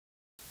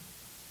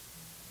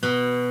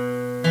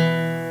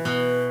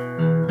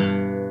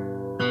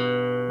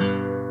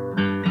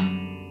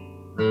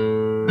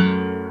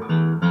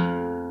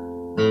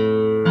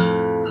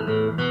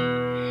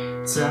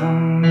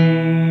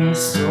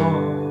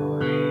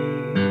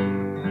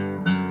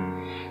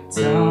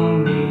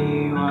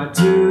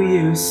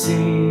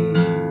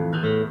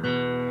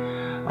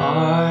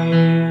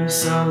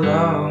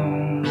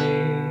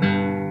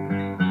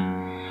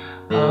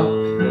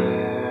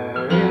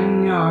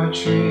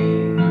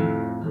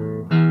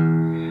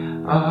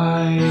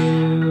Are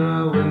you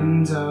a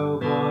window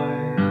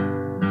boy?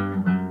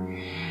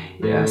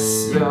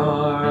 Yes, you're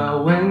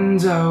a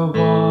window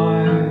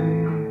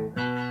boy.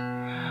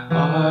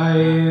 Are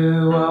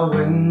you a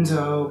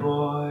window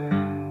boy?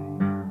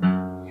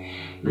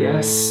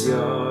 Yes,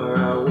 you're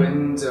a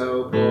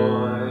window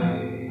boy.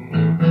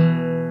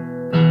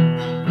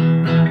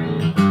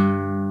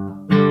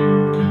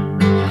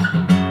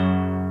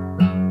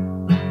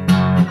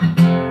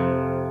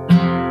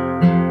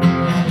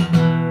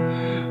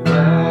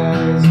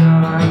 Where's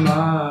your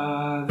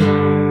mother?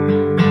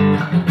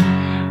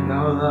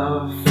 No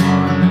love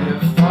for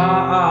your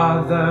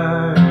father.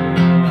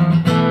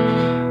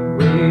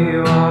 We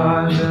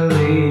watch the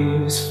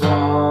leaves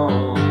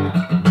fall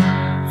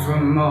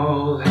from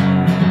old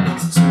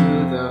hands to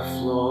the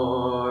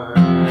floor.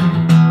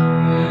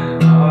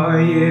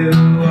 Are you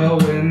a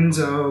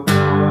window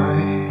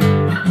boy?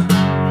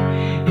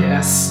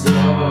 Yes,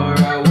 you're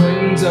a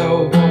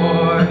window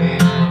boy.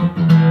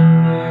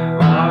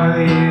 Are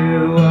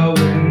you a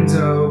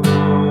window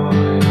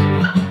boy?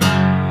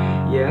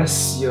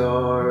 Yes,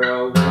 you're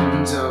a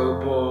window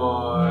boy.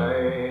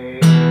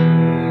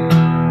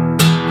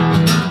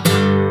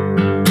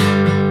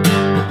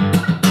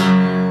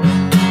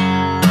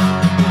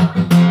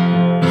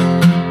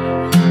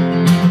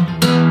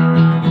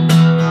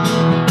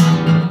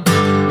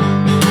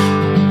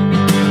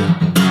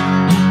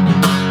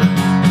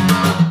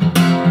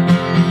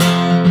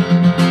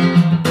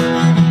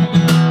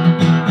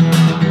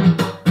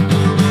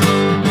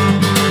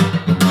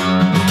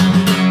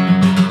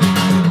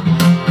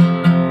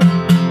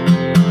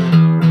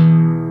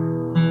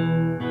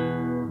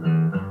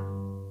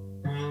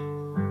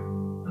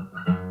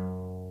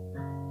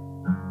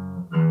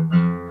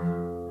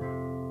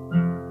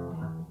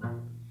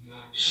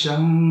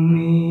 Show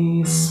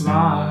me a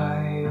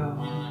smile.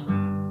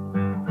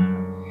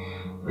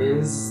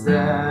 Is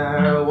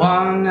there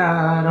one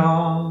at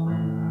all?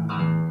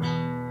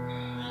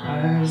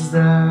 Is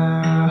there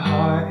a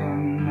heart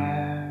in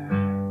there?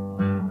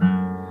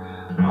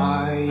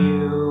 Are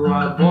you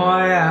a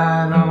boy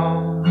at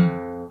all?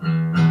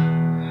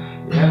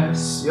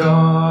 Yes, you're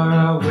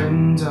a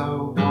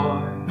window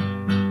boy.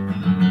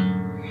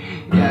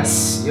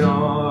 Yes,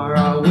 you're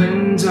a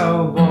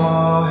window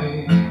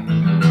boy.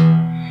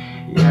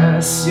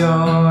 Yes, you're